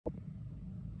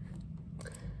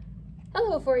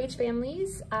Hello 4-H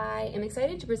families, I am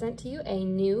excited to present to you a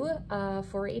new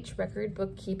 4-H record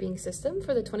bookkeeping system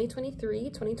for the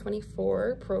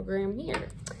 2023-2024 program year.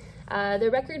 The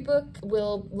record book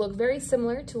will look very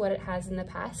similar to what it has in the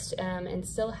past and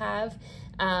still have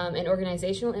an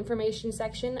organizational information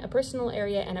section, a personal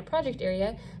area, and a project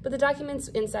area, but the documents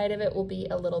inside of it will be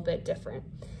a little bit different.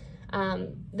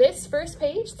 This first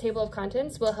page, table of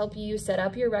contents, will help you set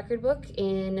up your record book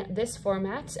in this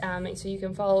format, so you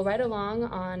can follow right along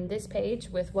on this page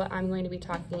with what I'm going to be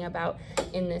talking about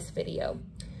in this video.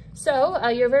 So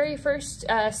your very first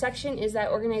section is that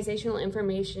organizational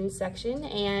information section,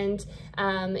 and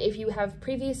if you have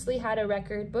previously had a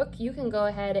record book, you can go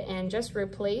ahead and just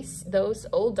replace those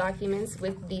old documents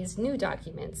with these new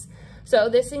documents. So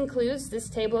this includes this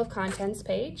table of contents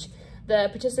page, the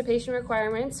participation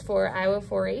requirements for Iowa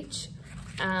 4-H,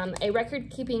 a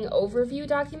record-keeping overview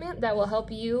document that will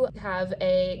help you have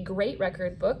a great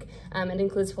record book. It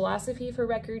includes philosophy for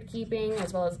record keeping,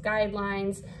 as well as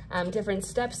guidelines, different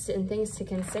steps and things to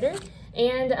consider,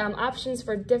 and options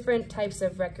for different types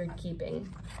of record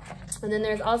keeping. And then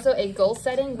there's also a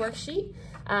goal-setting worksheet.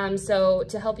 So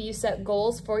to help you set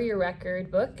goals for your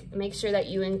record book, make sure that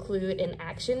you include an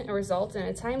action, a result, and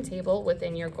a timetable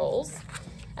within your goals,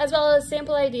 as well as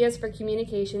sample ideas for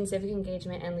communication, civic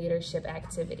engagement, and leadership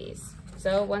activities.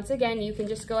 So once again, you can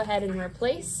just go ahead and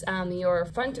replace your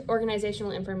front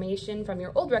organizational information from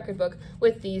your old record book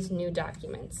with these new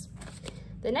documents.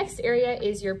 The next area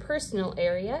is your personal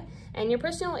area, and your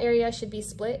personal area should be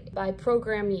split by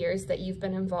program years that you've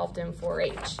been involved in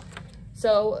 4-H.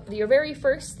 So your very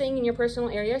first thing in your personal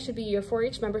area should be your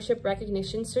 4-H membership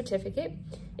recognition certificate.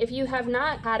 If you have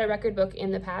not had a record book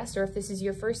in the past, or if this is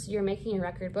your first year making a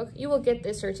record book, you will get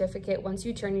this certificate once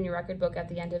you turn in your record book at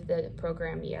the end of the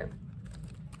program year.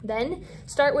 Then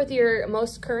start with your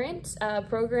most current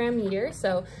program year.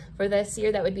 So for this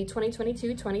year, that would be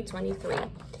 2022-2023.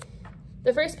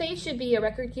 The first page should be a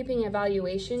record-keeping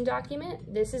evaluation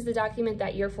document. This is the document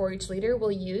that your 4-H leader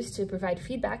will use to provide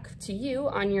feedback to you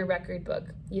on your record book.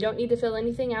 You don't need to fill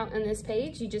anything out on this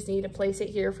page, you just need to place it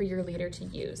here for your leader to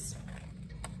use.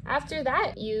 After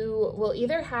that, you will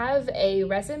either have a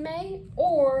resume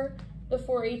or the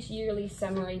 4-H yearly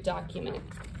summary document.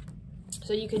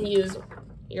 So you can use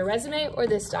your resume or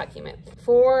this document.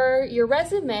 For your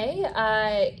resume,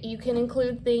 you can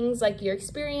include things like your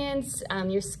experience,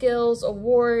 your skills,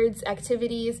 awards,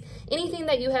 activities, anything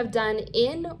that you have done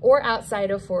in or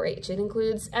outside of 4-H. It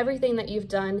includes everything that you've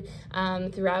done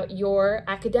throughout your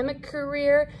academic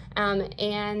career and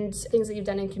things that you've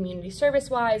done in community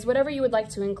service-wise, whatever you would like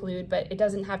to include, but it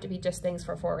doesn't have to be just things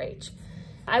for 4-H.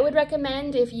 I would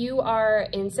recommend, if you are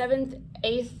in 7th,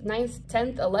 8th, 9th,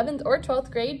 10th, 11th, or 12th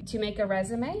grade, to make a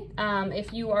resume.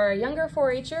 If you are a younger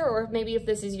 4-Her, or maybe if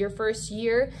this is your first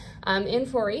year in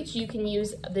 4-H, you can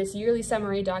use this yearly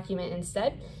summary document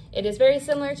instead. It is very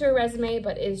similar to a resume,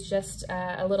 but is just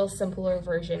a little simpler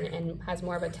version and has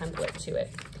more of a template to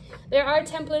it. There are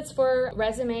templates for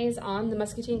resumes on the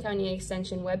Muscatine County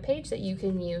Extension webpage that you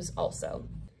can use also.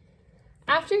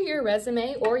 After your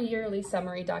resume or yearly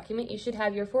summary document, you should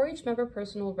have your 4-H member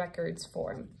personal records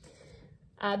form.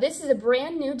 This is a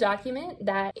brand new document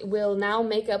that will now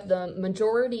make up the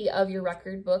majority of your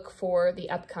record book for the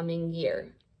upcoming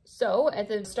year. So at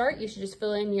the start, you should just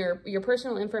fill in your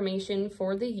personal information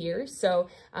for the year. So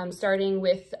starting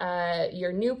with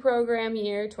your new program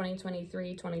year,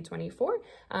 2023-2024,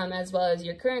 as well as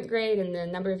your current grade and the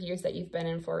number of years that you've been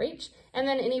in 4-H, and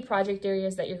then any project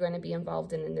areas that you're going to be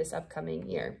involved in this upcoming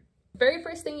year. Very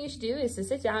first thing you should do is to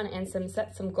sit down and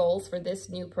set some goals for this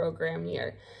new program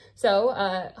year. So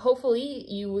hopefully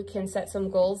you can set some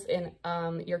goals in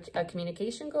a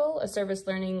communication goal, a service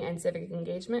learning and civic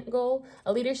engagement goal,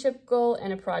 a leadership goal,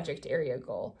 and a project area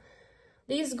goal.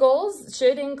 These goals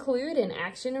should include an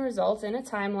action, a result, and a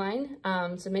timeline,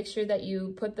 so make sure that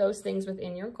you put those things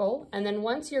within your goal. And then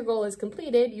once your goal is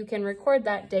completed, you can record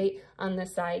that date on the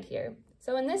side here.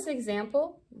 So in this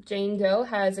example, Jane Doe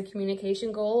has a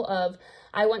communication goal of,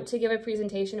 I want to give a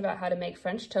presentation about how to make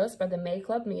French toast by the May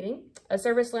Club meeting, a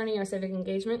service learning or civic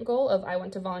engagement goal of, I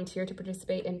want to volunteer to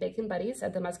participate in Bacon Buddies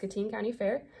at the Muscatine County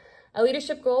Fair, a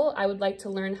leadership goal, I would like to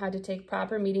learn how to take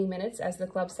proper meeting minutes as the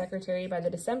club secretary by the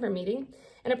December meeting,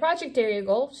 and a project area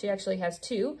goal, she actually has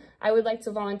two, I would like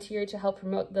to volunteer to help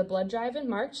promote the blood drive in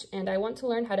March, and I want to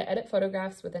learn how to edit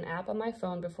photographs with an app on my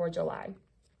phone before July.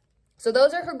 So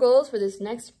those are her goals for this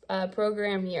next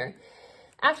program year.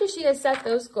 After she has set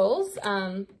those goals,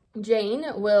 Jane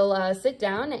will sit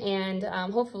down and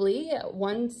hopefully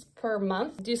once per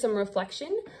month do some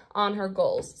reflection on her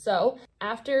goals. So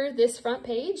after this front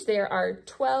page, there are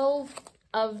 12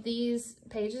 of these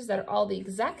pages that are all the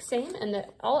exact same and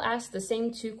that all ask the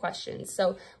same 2 questions.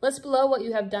 So list below what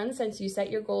you have done since you set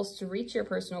your goals to reach your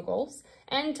personal goals,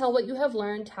 and tell what you have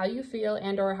learned, how you feel,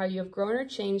 and or how you have grown or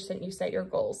changed since you set your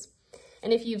goals.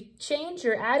 And if you've changed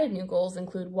or added new goals,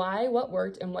 include why, what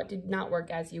worked, and what did not work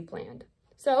as you planned.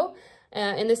 So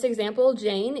in this example,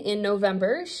 Jane, in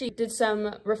November, she did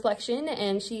some reflection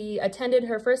and she attended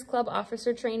her first club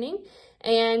officer training,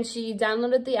 and she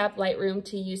downloaded the app Lightroom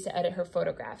to use to edit her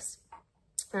photographs.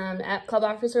 At club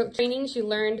officer training, she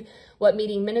learned what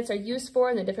meeting minutes are used for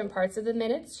and the different parts of the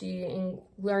minutes. She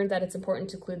learned that it's important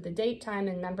to include the date, time,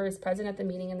 and members present at the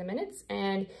meeting in the minutes,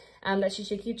 and that she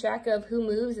should keep track of who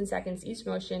moves and seconds each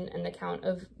motion and the count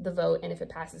of the vote and if it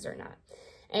passes or not.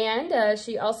 And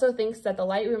she also thinks that the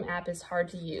Lightroom app is hard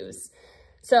to use.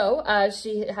 So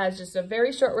she has just a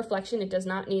very short reflection. It does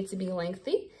not need to be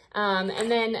lengthy.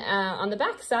 And then on the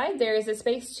back side, there is a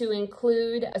space to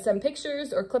include some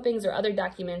pictures or clippings or other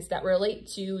documents that relate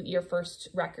to your first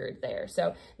record there.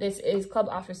 So this is club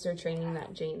officer training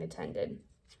that Jane attended.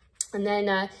 And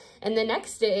then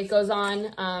next, it goes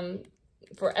on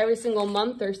for every single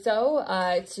month or so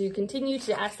to continue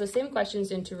to ask the same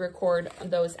questions and to record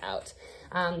those out.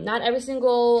 Not every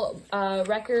single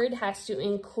record has to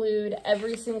include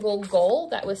every single goal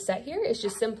that was set here. It's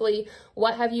just simply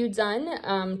what have you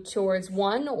done towards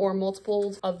one or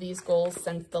multiple of these goals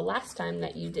since the last time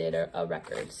that you did a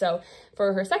record. So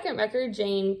for her second record,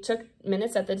 Jane took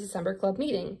minutes at the December club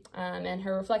meeting, and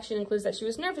her reflection includes that she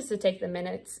was nervous to take the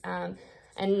minutes.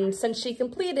 And since she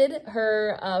completed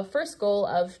her first goal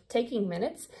of taking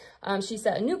minutes, she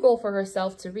set a new goal for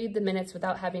herself to read the minutes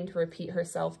without having to repeat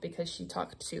herself because she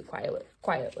talked too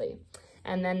quietly.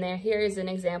 And then here is an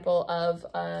example of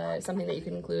something that you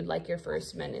can include, like your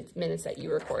first minutes that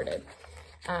you recorded.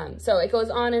 So it goes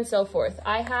on and so forth.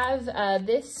 I have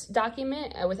this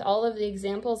document with all of the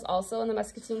examples also on the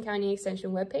Muscatine County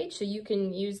Extension webpage, so you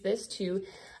can use this to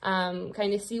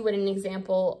kind of see what an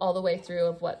example all the way through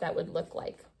of what that would look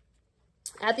like.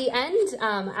 At the end,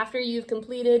 after you've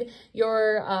completed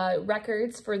your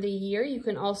records for the year, you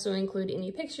can also include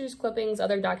any pictures, clippings,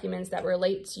 other documents that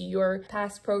relate to your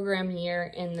past program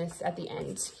year in this at the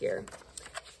end here.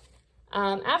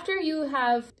 After you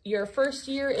have your first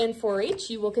year in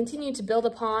 4-H, you will continue to build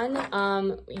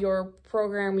upon your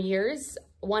program years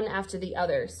one after the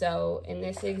other. So in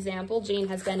this example, Jane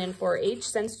has been in 4-H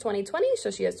since 2020, so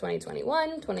she has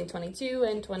 2021, 2022,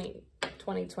 and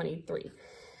 2023.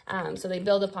 So they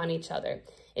build upon each other.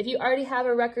 If you already have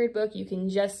a record book, you can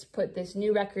just put this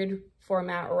new record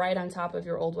format right on top of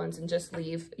your old ones and just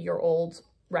leave your old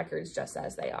records just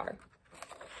as they are.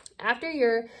 After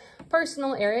your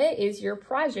personal area is your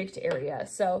project area.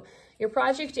 So your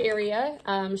project area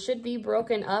should be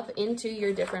broken up into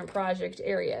your different project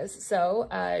areas. So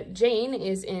Jane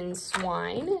is in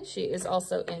swine. She is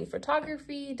also in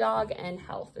photography, dog, and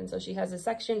health. And so she has a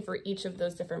section for each of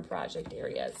those different project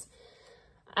areas.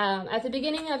 At the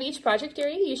beginning of each project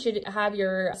area, you should have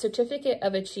your certificate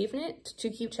of achievement to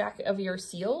keep track of your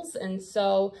seals. And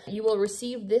so you will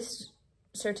receive this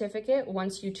certificate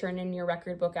once you turn in your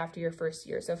record book after your first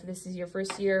year. So if this is your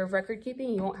first year of record keeping,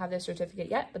 you won't have this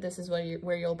certificate yet, but this is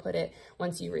where you'll put it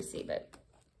once you receive it.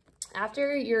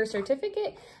 After your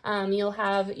certificate, you'll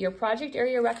have your project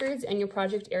area records and your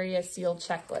project area seal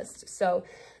checklist. So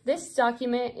this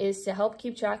document is to help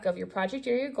keep track of your project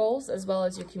area goals, as well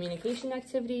as your communication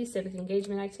activities, civic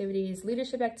engagement activities,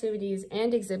 leadership activities,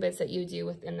 and exhibits that you do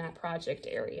within that project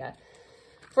area.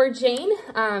 For Jane,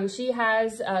 she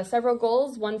has several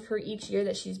goals, one for each year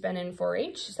that she's been in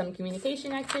 4-H, some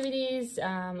communication activities,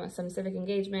 some civic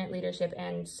engagement, leadership,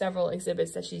 and several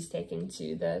exhibits that she's taken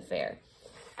to the fair.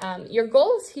 Your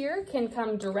goals here can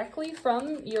come directly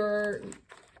from your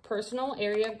personal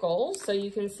area goals. So you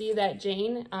can see that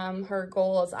Jane, her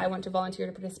goal is I want to volunteer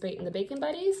to participate in the Bacon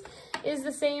Buddies, is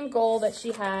the same goal that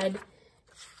she had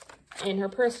in her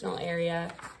personal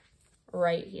area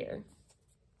right here.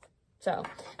 So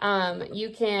you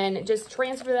can just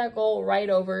transfer that goal right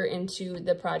over into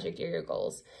the project area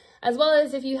goals. As well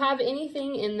as if you have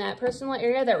anything in that personal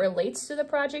area that relates to the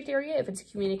project area, if it's a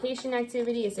communication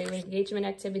activity, a civic engagement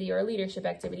activity, or a leadership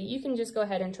activity, you can just go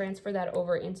ahead and transfer that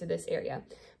over into this area.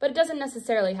 But it doesn't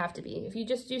necessarily have to be. If you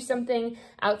just do something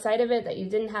outside of it that you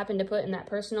didn't happen to put in that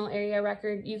personal area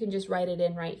record, you can just write it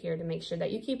in right here to make sure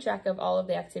that you keep track of all of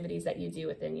the activities that you do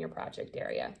within your project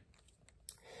area.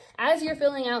 As you're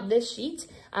filling out this sheet,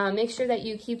 make sure that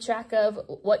you keep track of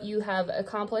what you have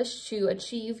accomplished to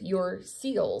achieve your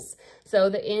seals. So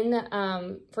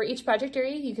for each project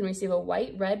area, you can receive a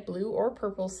white, red, blue, or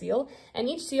purple seal, and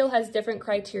each seal has different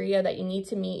criteria that you need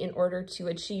to meet in order to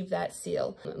achieve that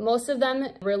seal. Most of them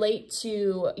relate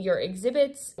to your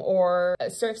exhibits or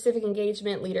civic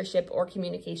engagement, leadership, or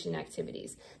communication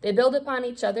activities. They build upon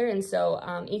each other, and so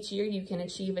each year you can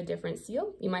achieve a different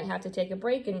seal. You might have to take a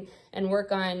break and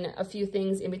work on a few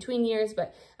things in between years,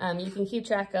 but you can keep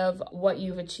track of what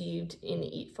you've achieved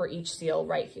for each seal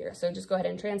right here. So just go ahead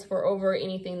and transfer over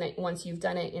anything that once you've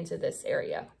done it into this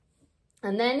area.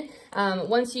 And then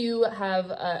once you have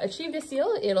achieved a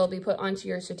seal, it'll be put onto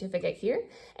your certificate here.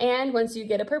 And once you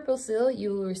get a purple seal,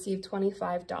 you will receive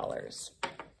 $25.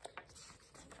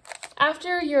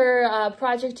 After your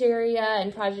project area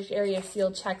and project area seal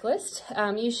checklist,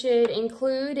 you should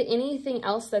include anything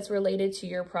else that's related to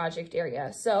your project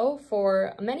area. So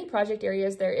for many project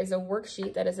areas, there is a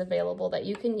worksheet that is available that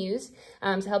you can use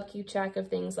to help keep track of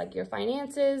things like your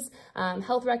finances,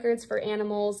 health records for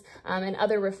animals, and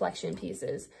other reflection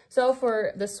pieces. So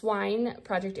for the swine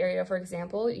project area, for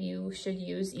example, you should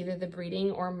use either the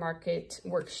breeding or market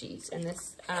worksheet. And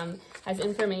this has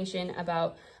information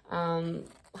about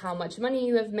how much money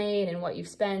you have made and what you've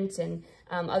spent and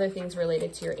other things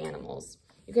related to your animals.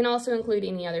 You can also include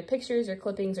any other pictures or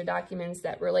clippings or documents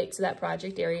that relate to that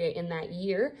project area in that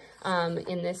year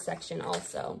in this section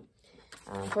also.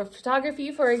 For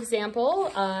photography, for example,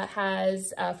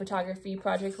 has a photography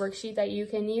project worksheet that you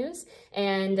can use,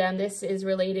 and this is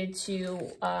related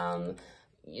to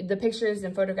the pictures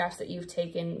and photographs that you've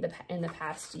taken in the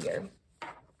past year.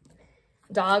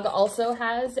 Dog also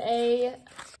has a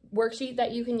worksheet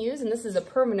that you can use, and this is a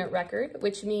permanent record,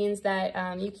 which means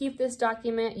that you keep this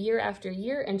document year after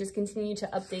year and just continue to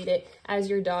update it as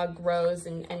your dog grows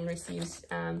and receives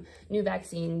new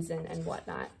vaccines and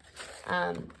whatnot.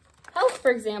 Health,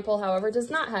 for example, however, does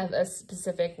not have a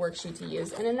specific worksheet to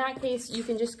use, and in that case, you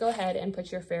can just go ahead and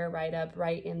put your fair write-up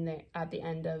right in there at the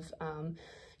end of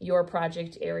your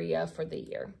project area for the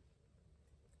year.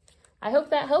 I hope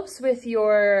that helps with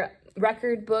your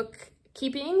record book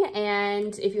keeping,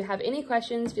 and if you have any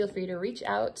questions, feel free to reach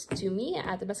out to me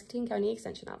at the Muscatine County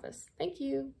Extension Office. Thank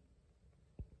you.